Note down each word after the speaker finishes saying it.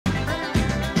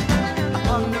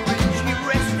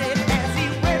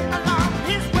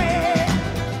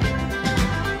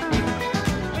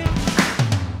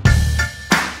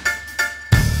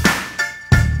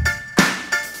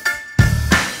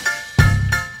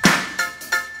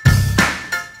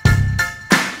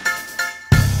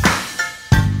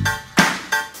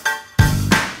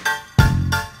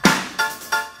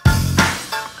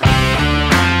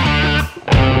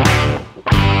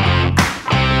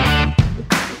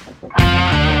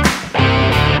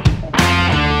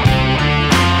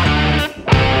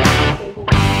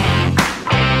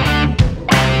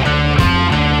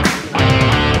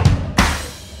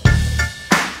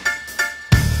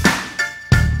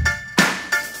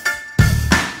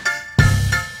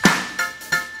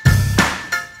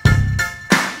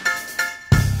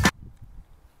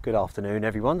Good afternoon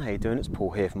everyone, how you doing? It's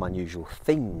Paul here from Unusual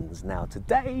Things. Now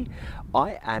today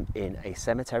I am in a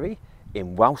cemetery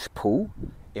in Welshpool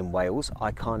in Wales.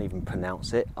 I can't even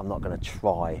pronounce it. I'm not going to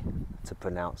try to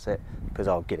pronounce it because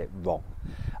I'll get it wrong.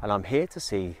 And I'm here to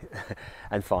see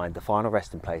and find the final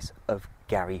resting place of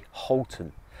Gary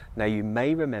Holton. Now you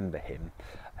may remember him.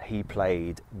 He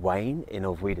played Wayne in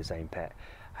Auf Wiedersehen, Pet,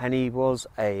 and he was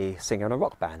a singer in a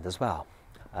rock band as well.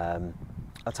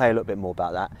 I'll tell you a little bit more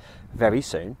about that very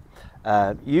soon.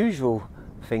 Usual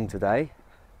thing today,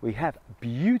 we have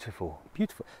beautiful,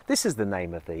 this is the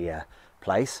name of the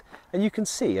place, and you can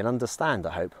see and understand,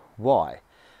 I hope, why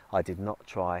I did not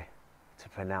try to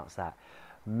pronounce that.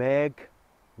 Meg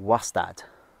Wastad,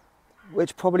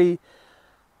 which probably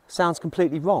sounds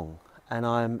completely wrong, and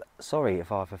I'm sorry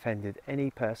if I've offended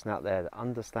any person out there that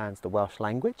understands the Welsh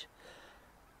language.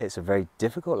 It's a very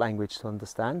difficult language to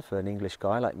understand for an English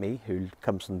guy like me, who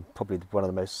comes from probably one of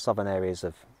the most southern areas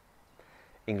of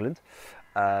England.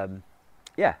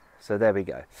 Yeah, so there we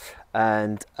go.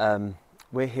 And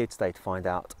we're here today to find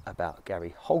out about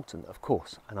Gary Holton, of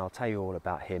course, and I'll tell you all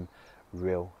about him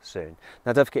real soon.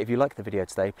 Now don't forget, if you like the video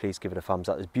today, please give it a thumbs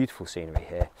up. There's beautiful scenery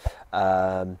here.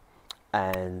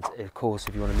 And of course,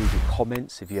 if you want to leave your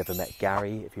comments, if you ever met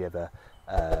Gary, if you ever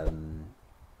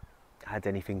had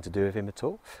anything to do with him at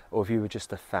all, or if you were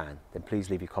just a fan, then please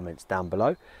leave your comments down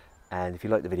below. And if you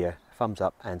like the video, thumbs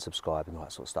up and subscribe and all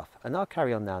that sort of stuff. And I'll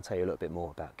carry on now and tell you a little bit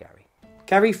more about Gary.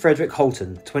 Gary Frederick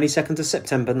Holton, 22nd of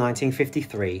September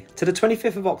 1953 to the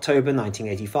 25th of October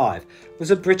 1985, was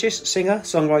a British singer,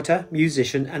 songwriter,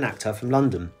 musician and actor from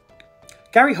London.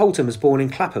 Gary Holton was born in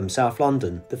Clapham, South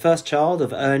London, the first child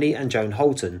of Ernie and Joan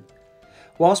Holton.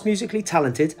 Whilst musically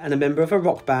talented and a member of a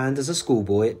rock band as a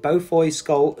schoolboy at Beaufoy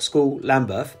School,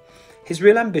 Lambeth, his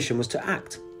real ambition was to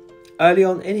act. Early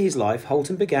on in his life,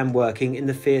 Holton began working in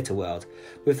the theatre world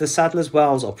with the Sadler's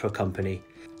Wells Opera Company,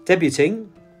 debuting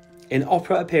in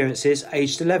opera appearances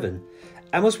aged 11,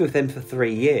 and was with them for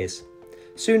 3 years.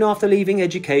 Soon after leaving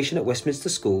education at Westminster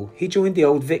School, he joined the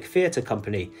Old Vic Theatre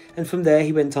Company, and from there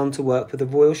he went on to work with the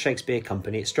Royal Shakespeare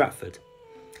Company at Stratford.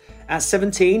 At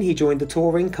 17, he joined the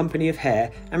touring Company of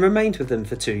Hair and remained with them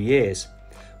for 2 years.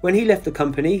 When he left the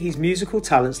company, his musical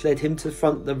talents led him to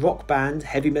front the rock band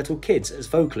Heavy Metal Kids as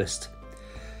vocalist.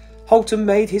 Holton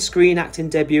made his screen acting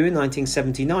debut in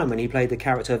 1979 when he played the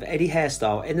character of Eddie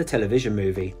Hairstyle in the television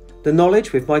movie. The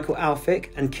Knowledge with Michael Alfick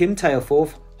and Kim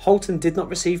Tailforth, Holton did not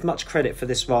receive much credit for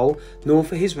this role, nor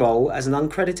for his role as an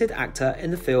uncredited actor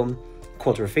in the film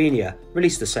Quadrophenia,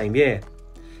 released the same year.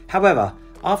 However,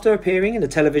 after appearing in the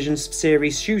television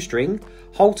series Shoestring,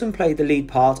 Holton played the lead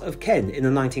part of Ken in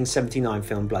the 1979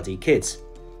 film Bloody Kids.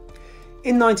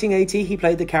 In 1980, he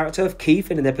played the character of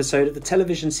Keith in an episode of the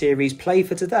television series Play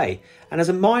for Today, and as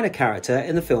a minor character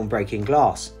in the film Breaking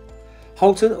Glass.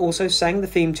 Holton also sang the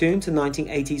theme tune to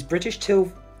 1980's British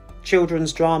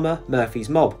children's drama Murphy's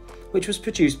Mob, which was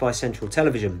produced by Central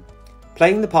Television.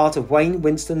 Playing the part of Wayne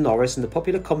Winston Norris in the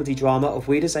popular comedy drama Auf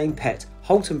Wiedersehen Pet,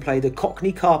 Holton played a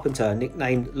Cockney carpenter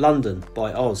nicknamed London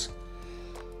by Oz.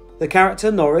 The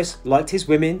character Norris liked his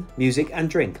women, music and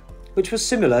drink, which was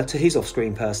similar to his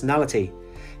off-screen personality.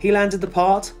 He landed the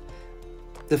part,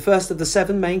 the first of the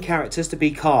 7 main characters to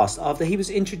be cast, after he was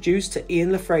introduced to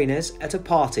Ian Lafrenes at a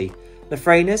party.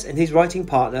 Lafrenes and his writing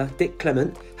partner Dick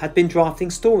Clement had been drafting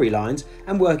storylines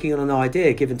and working on an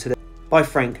idea given to them by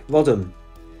Frank Rodham,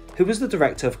 who was the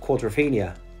director of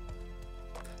Quadrophenia.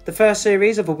 The first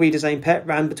series of A Wiedersehen Pet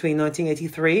ran between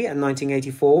 1983 and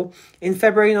 1984. In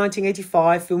February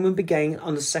 1985, filming began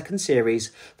on the second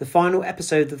series. The final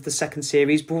episode of the second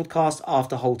series, broadcast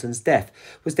after Holton's death,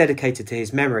 was dedicated to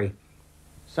his memory.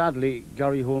 Sadly,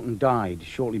 Gary Holton died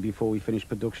shortly before we finished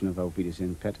production of Auf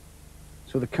Wiedersehen Pet,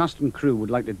 so the cast and crew would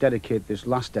like to dedicate this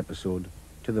last episode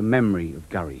to the memory of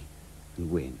Gary and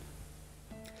Wayne.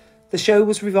 The show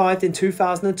was revived in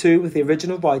 2002 with the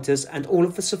original writers and all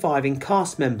of the surviving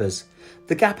cast members.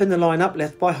 The gap in the lineup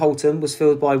left by Holton was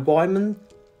filled by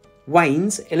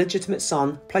Wayne's illegitimate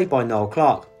son, played by Noel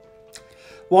Clarke.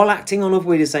 While acting on Auf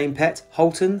Wiedersehen Pet,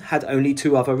 Holton had only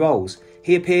 2 other roles.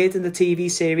 He appeared in the TV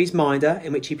series Minder,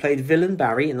 in which he played villain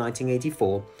Barry in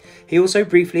 1984. He also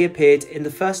briefly appeared in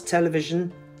the first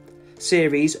television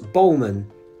series Bowman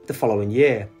the following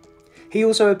year. He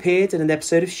also appeared in an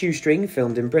episode of Shoestring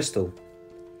filmed in Bristol.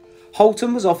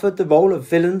 Holton was offered the role of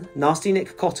villain Nasty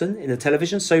Nick Cotton in the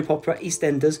television soap opera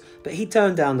EastEnders, but he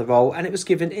turned down the role and it was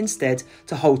given instead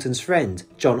to Holton's friend,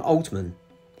 John Altman,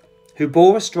 who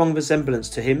bore a strong resemblance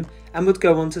to him and would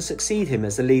go on to succeed him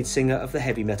as the lead singer of the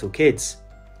Heavy Metal Kids.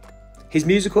 His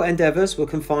musical endeavours were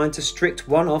confined to strict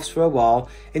one-offs for a while.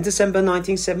 In December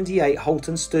 1978,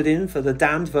 Holton stood in for the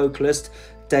Damned vocalist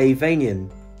Dave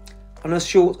Vanian on a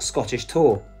short Scottish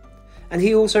tour. And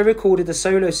he also recorded a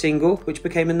solo single which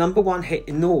became a #1 hit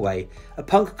in Norway, a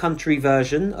punk country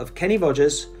version of Kenny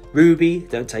Rogers' Ruby,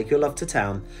 Don't Take Your Love to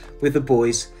Town, with the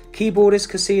Boys, keyboardist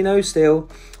Casino Steele,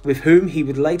 with whom he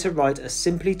would later write a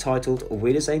simply titled Auf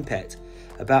Wiedersehen Pet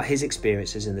about his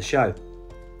experiences in the show.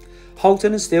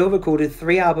 Holton and Steele recorded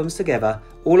 3 albums together,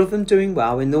 all of them doing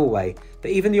well in Norway,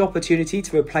 but even the opportunity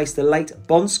to replace the late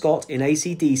Bon Scott in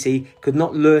AC/DC could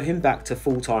not lure him back to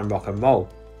full-time rock and roll.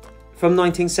 From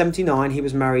 1979 he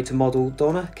was married to model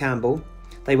Donna Campbell.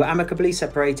 They were amicably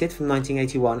separated from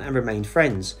 1981 and remained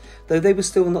friends, though they were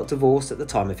still not divorced at the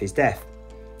time of his death.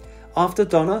 After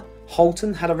Donna,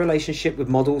 Holton had a relationship with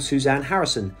model Suzanne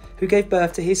Harrison, who gave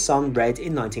birth to his son Red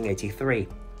in 1983.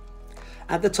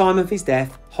 At the time of his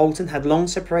death, Holton had long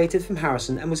separated from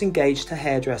Harrison and was engaged to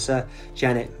hairdresser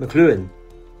Janet McLuhan.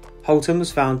 Holton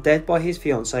was found dead by his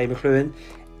fiancée McLuhan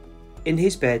in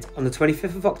his bed on the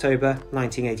 25th of October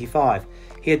 1985.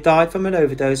 He had died from an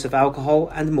overdose of alcohol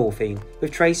and morphine,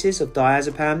 with traces of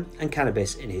diazepam and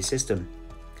cannabis in his system.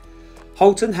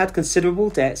 Holton had considerable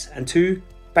debts and 2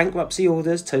 bankruptcy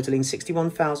orders totalling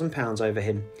 £61,000 over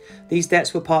him. These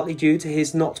debts were partly due to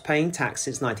his not paying tax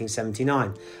since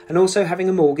 1979, and also having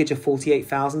a mortgage of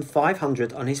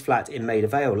 £48,500 on his flat in Maida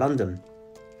Vale, London.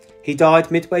 He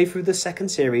died midway through the second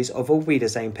series of Auf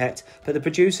Wiedersehen Pet, but the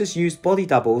producers used body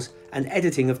doubles and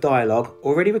editing of dialogue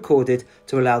already recorded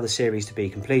to allow the series to be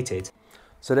completed.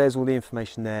 So there's all the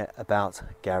information there about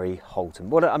Gary Holton.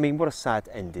 What a sad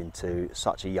ending to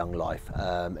such a young life.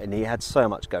 And he had so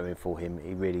much going for him,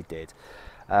 he really did.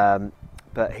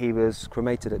 But he was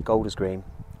cremated at Golders Green,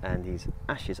 and his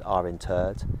ashes are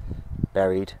interred,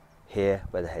 buried here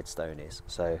where the headstone is.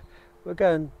 So we'll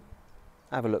go and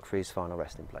have a look for his final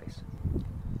resting place.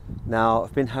 Now,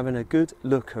 I've been having a good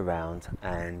look around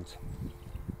and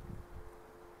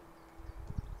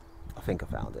I think I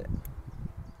found it.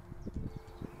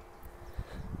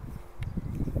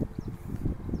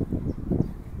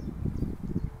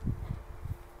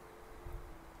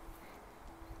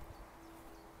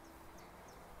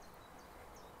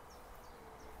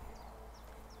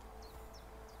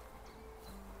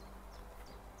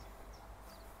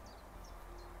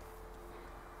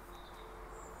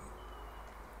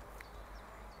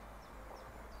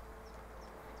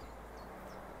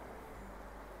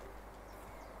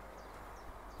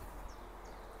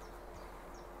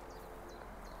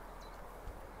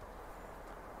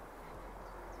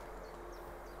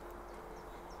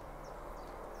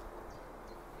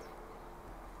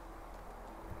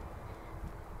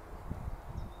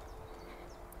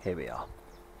 Here we are.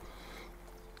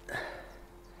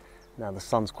 Now the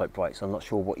sun's quite bright, so I'm not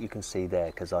sure what you can see there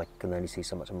because I can only see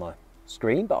so much on my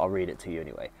screen, but I'll read it to you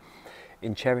anyway.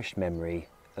 In cherished memory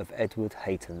of Edward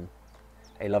Hayton,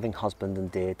 a loving husband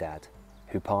and dear dad,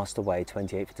 who passed away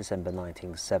 28th December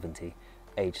 1970,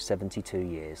 aged 72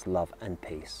 years, love and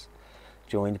peace.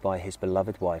 Joined by his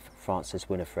beloved wife, Frances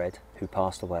Winifred, who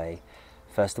passed away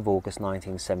 1st of August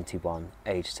 1971,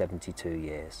 aged 72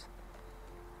 years.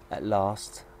 At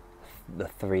last, the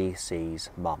 3 C's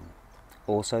mum.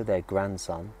 Also their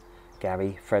grandson,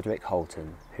 Gary Frederick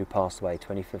Holton, who passed away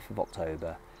 25th of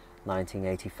October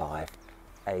 1985,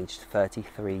 aged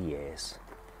 33 years,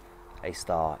 a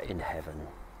star in heaven.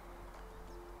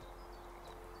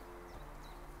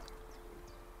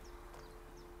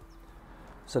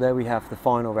 So there we have the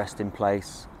final resting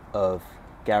place of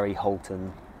Gary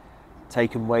Holton,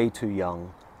 taken way too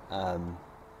young.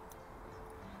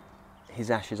 His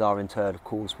ashes are interred, of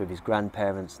course, with his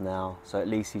grandparents now, so at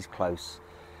least he's close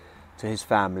to his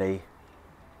family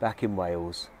back in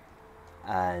Wales.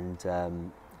 And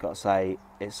got to say,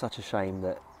 it's such a shame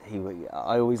that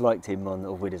I always liked him on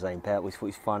Auf Wiedersehen Pet. I always thought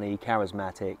he was funny,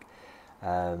 charismatic,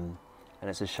 and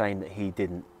it's a shame that he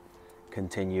didn't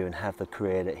continue and have the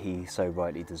career that he so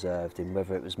rightly deserved in,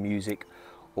 whether it was music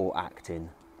or acting.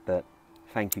 But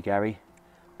thank you, Gary.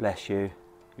 Bless you.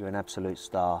 You're an absolute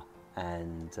star,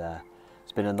 and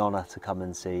it's been an honour to come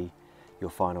and see your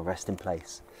final resting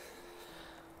place.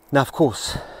 Now, of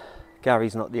course,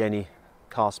 Gary's not the only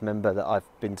cast member that I've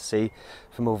been to see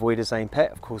from Auf Wiedersehen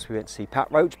Pet. Of course, we went to see Pat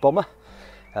Roach, Bomber,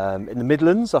 in the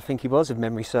Midlands, I think he was, if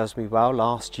memory serves me well,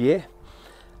 last year.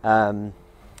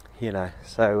 You know,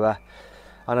 so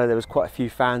I know there was quite a few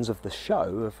fans of the show,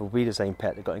 of Auf Wiedersehen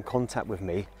Pet, that got in contact with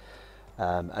me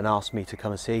and asked me to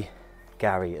come and see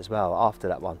Gary as well after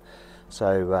that one.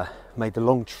 So made the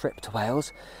long trip to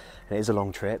Wales, and it is a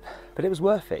long trip, but it was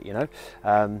worth it, you know,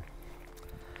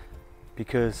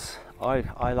 because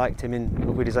I liked him in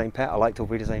Auf Wiedersehen Pet. I liked Auf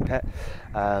Wiedersehen Pet,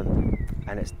 and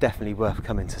it's definitely worth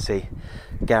coming to see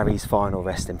Gary's final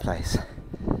resting place.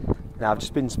 Now I've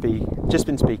just been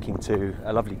speaking to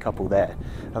a lovely couple there,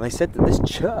 and they said that this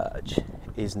church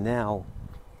is now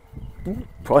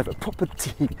private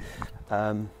property,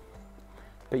 but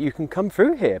you can come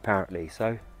through here apparently.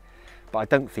 So, but I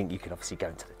don't think you can obviously go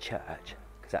into the church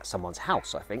because that's someone's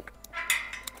house, I think.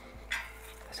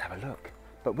 Let's have a look.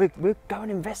 But we'll go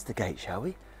and investigate, shall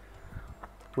we?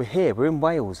 We're here, we're in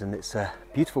Wales, and it's a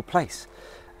beautiful place,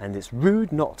 and it's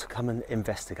rude not to come and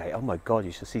investigate. Oh my God,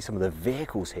 you should see some of the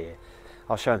vehicles here.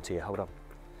 I'll show them to you, hold on.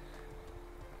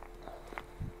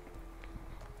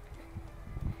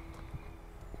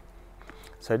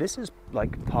 So this is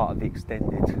like part of the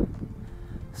extended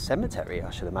cemetery,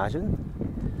 I should imagine.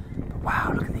 But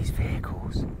wow, look at these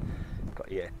vehicles.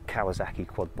 Got your Kawasaki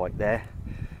quad bike there.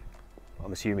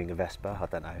 I'm assuming a Vespa, I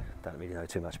don't know, don't really know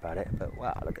too much about it, but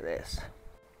wow, look at this.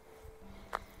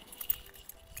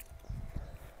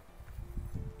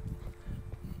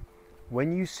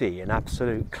 When you see an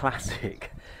absolute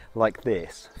classic like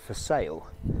this for sale,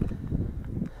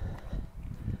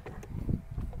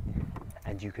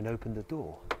 and you can open the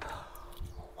door,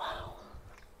 wow,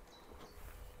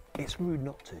 it's rude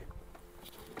not to.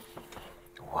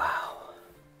 Wow,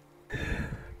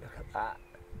 look at that.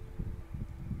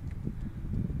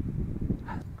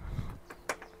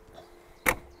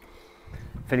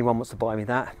 If anyone wants to buy me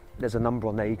that, there's a number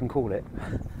on there, you can call it.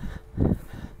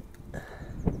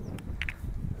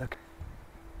 Look.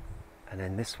 And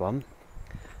then this one,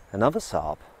 another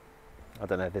Saab. I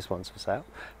don't know if this one's for sale.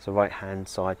 It's a right hand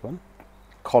side one.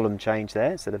 Column change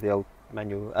there instead of the old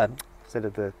manual, instead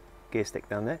of the gear stick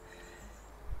down there.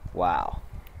 Wow.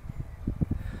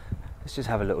 Let's just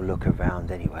have a little look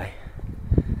around anyway.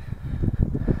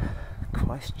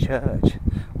 Christchurch,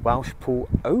 Welsh Pool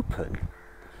open.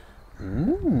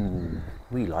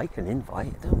 We like an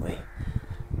invite, don't we?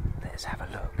 Let's have a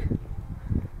look.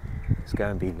 Let's go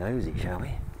and be nosy, shall we?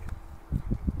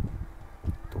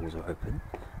 Doors are open.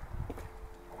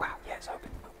 Wow, yeah, it's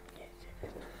open. Yeah, yeah.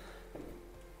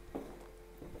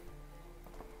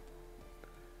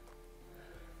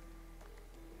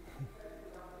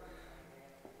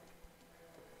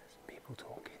 There's people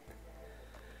talking.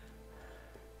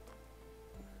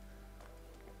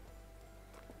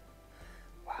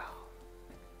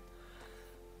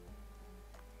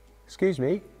 Excuse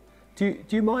me, do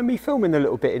you mind me filming a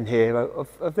little bit in here of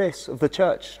the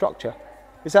church structure?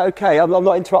 Is that okay? I'm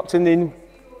not interrupting in.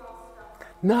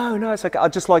 No, it's okay. I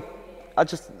just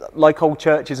like old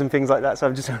churches and things like that. So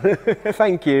I'm just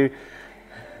thank you.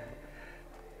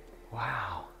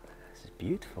 Wow, this is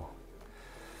beautiful.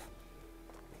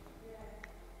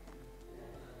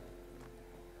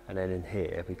 And then in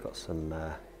here we've got some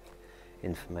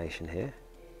information here.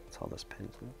 Thomas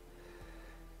Penton.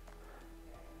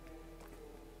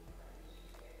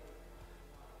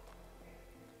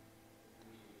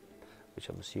 Which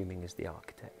I'm assuming is the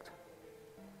architect.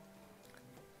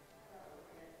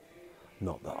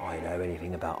 Not that I know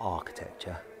anything about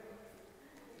architecture.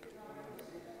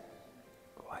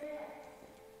 Right.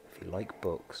 If you like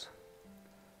books,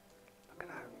 look at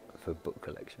that, for a book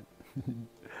collection.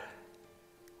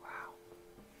 Wow.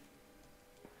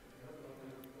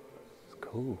 It's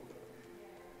cool.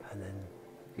 And then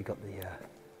you got the,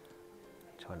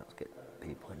 try not to get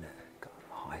people in there, got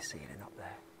a high ceiling up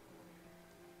there.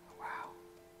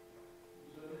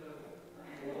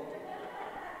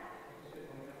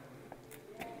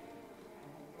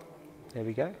 There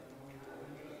we go.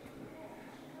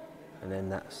 And then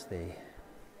that's the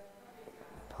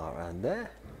part around there.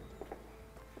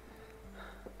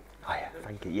 Oh yeah,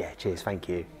 thank you. Yeah, cheers, thank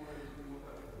you.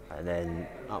 And then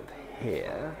up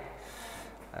here,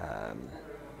 right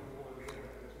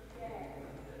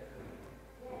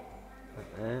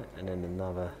there, and then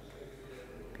another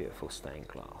beautiful stained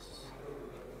glass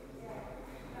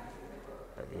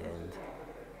at the end.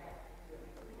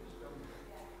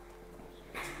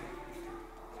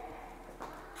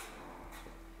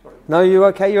 No, you're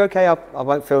okay, I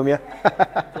won't film you.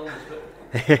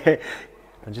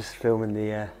 I'm just filming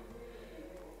the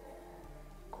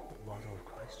court model of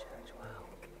Christchurch, wow.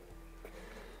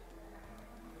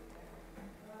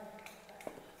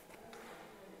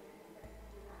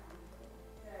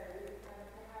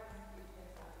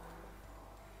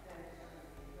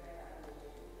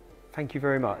 Thank you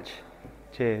very much.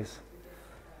 Cheers.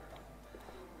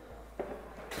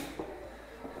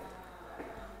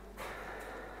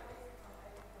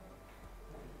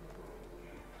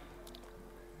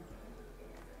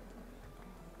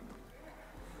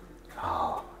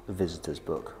 The visitor's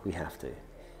book, we have to.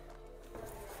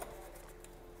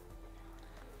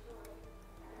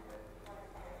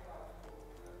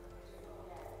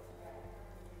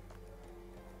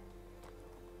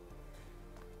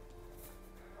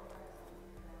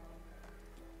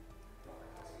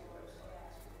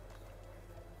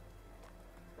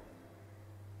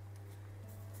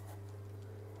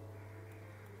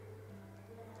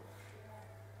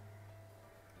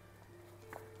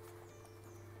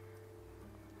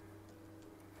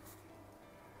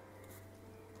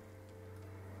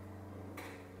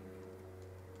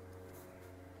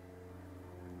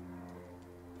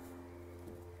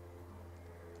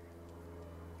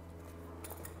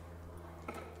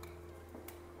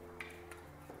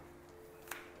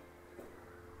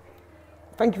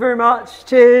 Thank you very much.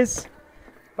 Cheers.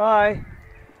 Bye.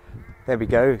 There we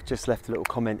go. Just left a little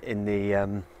comment in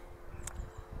the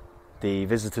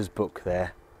visitors book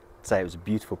there. Say it was a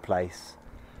beautiful place.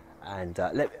 And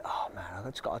oh man, I've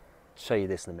just got to show you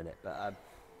this in a minute. But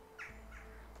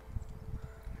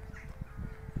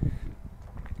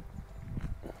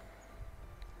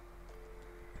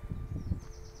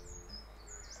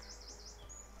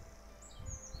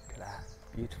look at that,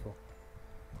 beautiful.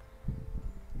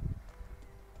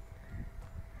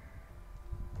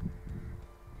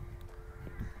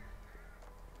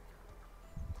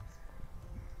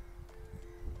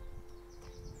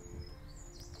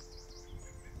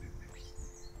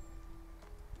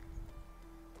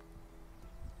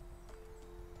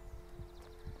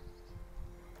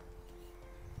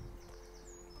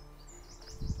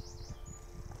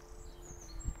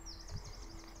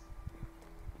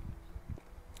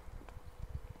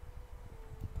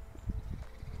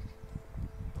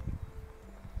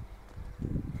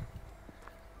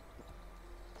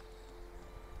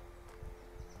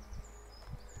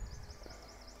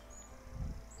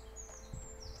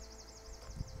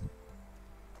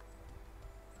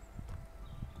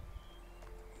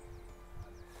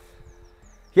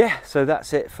 Yeah, so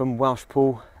that's it from Welsh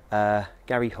Pool.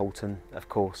 Gary Holton, of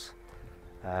course,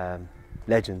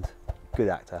 legend, good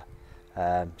actor.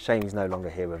 Shame he's no longer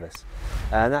here with us.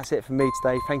 And that's it from me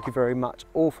today. Thank you very much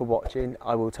all for watching.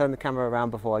 I will turn the camera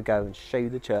around before I go and show you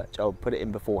the church. I'll put it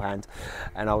in beforehand,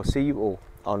 and I will see you all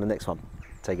on the next one.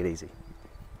 Take it easy.